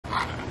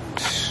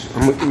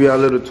I'm gonna give y'all a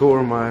little tour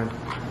of my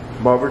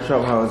barber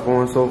shop, how it's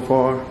going so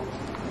far.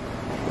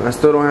 I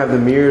still don't have the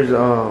mirrors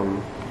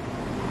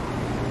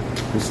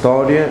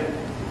installed yet,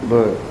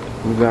 but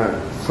we got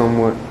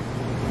somewhat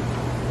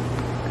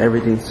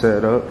everything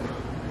set up.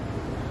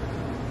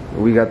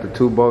 We got the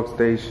 2 bulk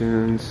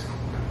stations,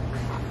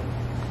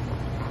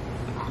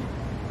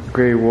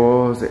 gray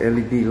walls, the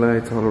LED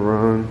lights all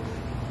around.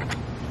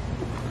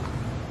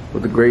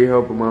 With the great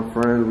help of my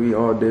friends, we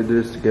all did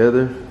this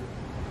together.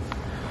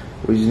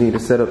 We just need to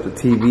set up the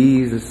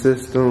TVs, the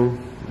system,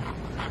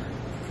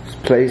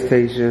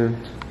 PlayStation,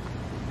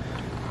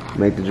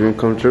 make the dream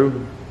come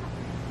true.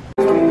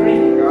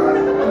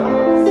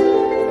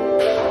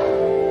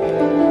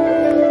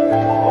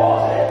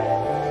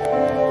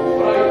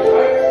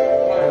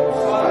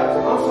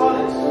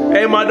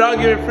 Hey, my dog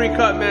giving free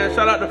cut, man.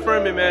 Shout out to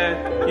Furman,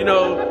 man. You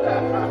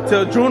know,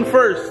 till June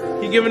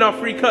 1st, he giving out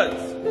free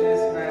cuts.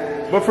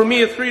 But for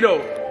me, it's free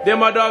though. Then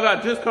my dog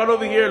got just cut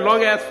over here,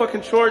 long ass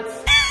fucking shorts.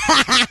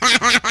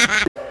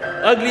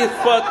 Ugly as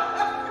fuck.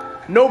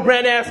 No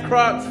brand ass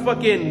Crocs,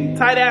 fucking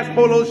tight ass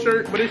polo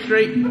shirt, but it's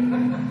straight.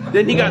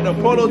 Then he got the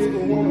polo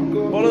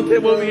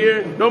tip over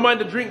here. Don't mind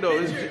the drink though.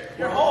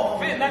 You're all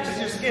fit, not just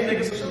your skin,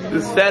 niggas.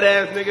 This fat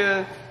ass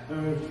nigga.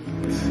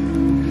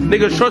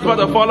 Nigga shorts about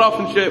to fall off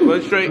and shit, but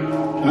it's straight. Then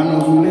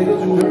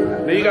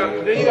you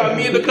got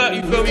me in the cut,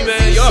 you feel me,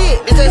 man? Yo.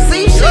 It's a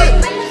C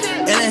shit.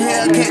 And a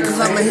Hellcat, cause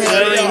I'm a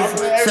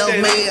Hellcat.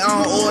 Self-made, I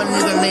don't owe a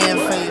nigga man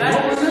favor.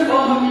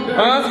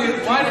 Huh?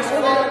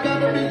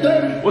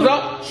 What's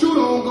up?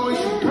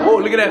 Oh,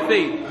 look at that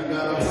fade.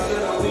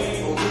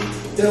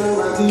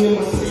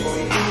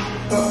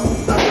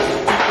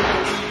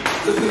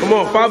 Come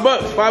on,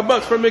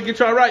 $5 for me to get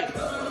y'all right.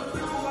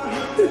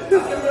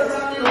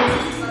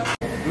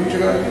 What you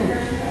gotta do?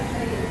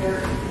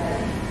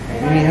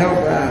 You need help,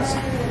 ask.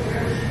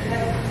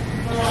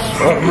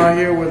 I'm right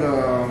here with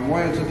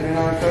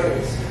 1239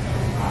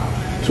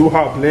 cuts. 2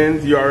 hot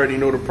blends, you already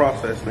know the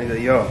process, nigga,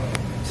 yo.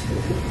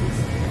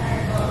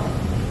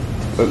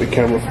 Let the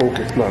camera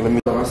focus, now let me.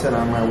 I said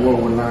I might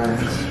work with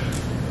lines.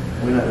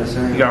 We're not the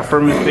same. You got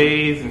Furman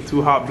fades and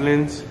 2 hot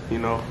blends, you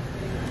know.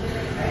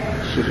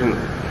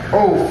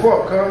 Oh,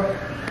 fuck, huh?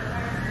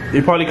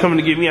 They probably coming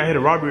to get me, I hit a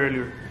robbery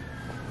earlier.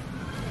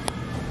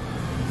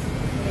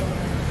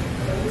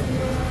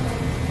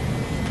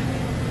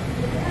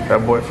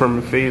 That boy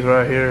Furman fades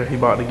right here, he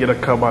about to get a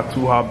cut by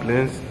 2 hot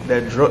blends.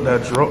 That drop.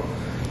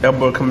 That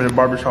boy come in the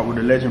barbershop with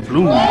the Legend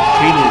Blue. Hated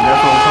it,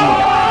 that's what I'm talking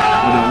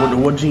about. With the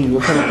what jeans,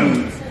 what kind of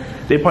jeans?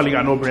 They probably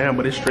got no brand,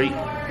 but it's straight.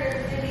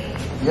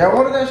 Yeah,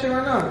 what is that shit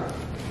right now?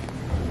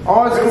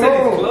 Oh, it's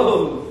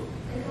closed.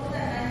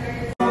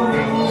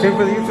 Same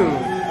for the YouTube.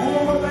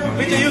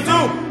 Vete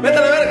YouTube, vete a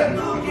la verga.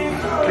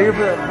 Sing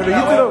for the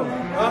YouTube though.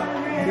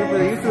 Sing for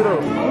the YouTube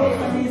though.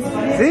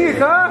 Sing it,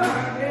 huh?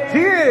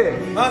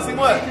 Sigue. No, sin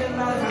what?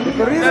 El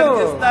corrido.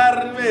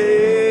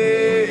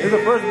 It's the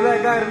first black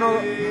guy to know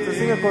to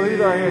sing a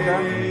corrido out here,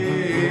 huh?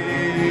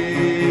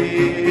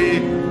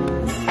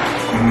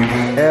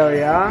 Hell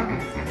yeah.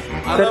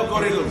 I love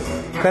corridos.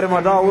 Cut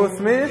my dog Will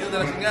Smith.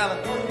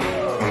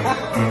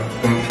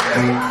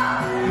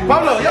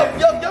 Pablo, yo,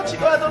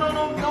 chico,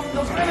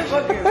 no Spanish. I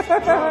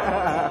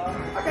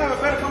can have a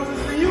better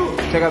conversation than you.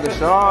 Check out the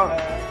shop.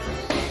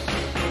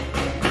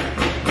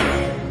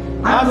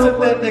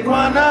 Acepte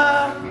Tijuana.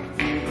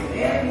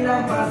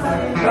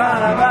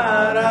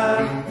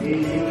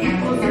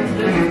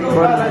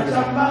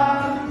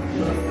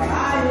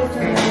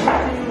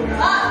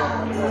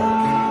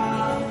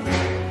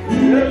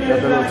 Got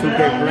the little 2K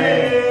play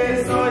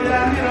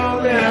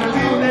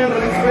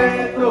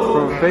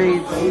from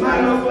Fades.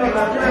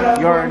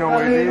 You already know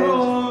what it is.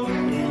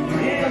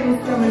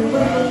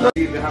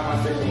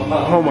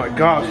 Oh my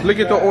gosh! Look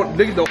at the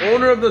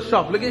owner of the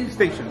shop. Look at his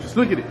station. Just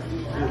look at it.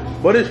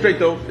 But it's straight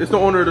though. It's the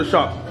owner of the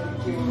shop.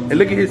 And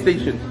look at his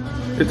station.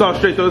 It's all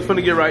straight though. It's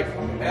finna get right.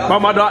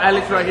 My dog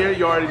Alex right here.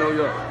 You already know,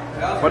 yo.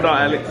 My dog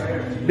Alex.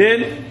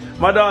 Then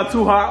my dog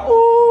Too Hot.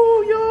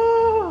 Ooh,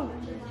 yo.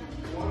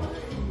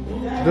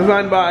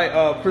 Designed by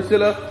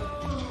Priscilla.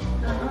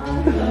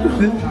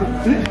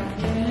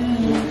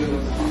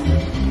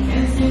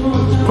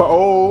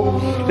 Oh,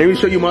 let me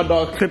show you my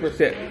dog's clipper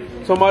set.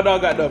 So my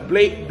dog got the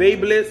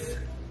Babyliss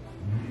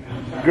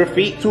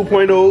Graffiti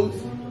 2.0s.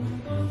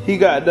 He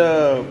got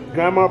the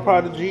Grandma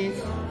Prodigies.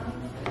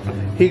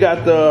 He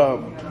got the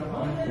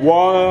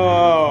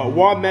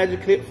Wall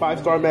Magic Clip,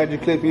 5-star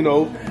Magic Clip, you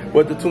know,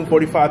 with the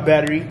 245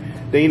 battery.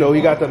 Then, you know,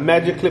 he got the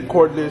Magic Clip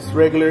cordless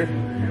regular.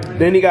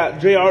 Then he got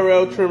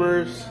JRL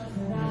trimmers.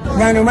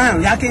 Round and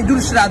round. Y'all can't do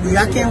the shit I do.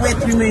 Y'all can't wear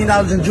 $3 million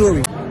in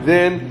jewelry.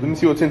 Then, let me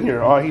see what's in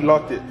here. Oh, he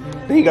locked it.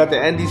 Then he got the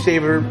Andy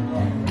Shaver,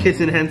 Kiss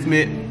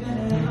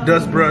Enhancement,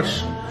 Dust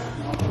Brush.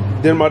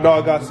 Then my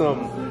dog got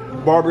some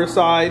Barber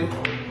side,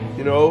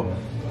 you know.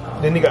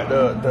 Then he got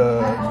the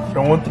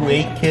 1 through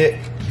 8 kit.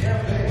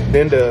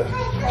 Then the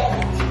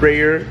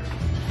sprayer.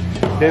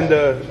 Then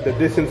the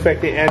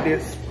disinfectant and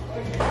this.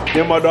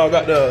 Then my dog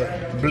got the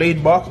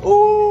blade box.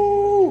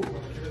 Ooh!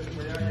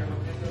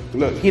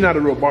 Look, he not a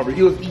real barber.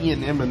 He was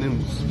eating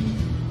M&M's.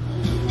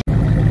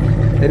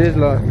 It is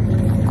locked.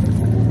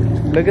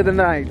 Look at the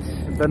nights.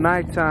 The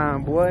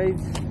nighttime,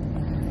 boys.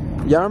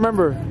 Y'all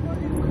remember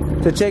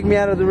to check me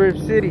out of the Rip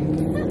City.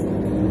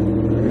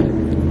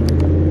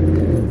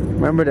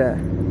 Remember that.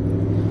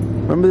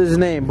 Remember this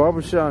name,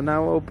 Barbershop,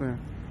 now open.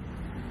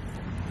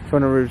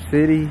 From the Rip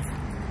City.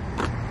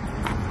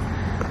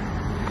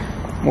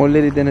 More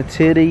litty than a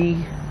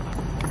titty.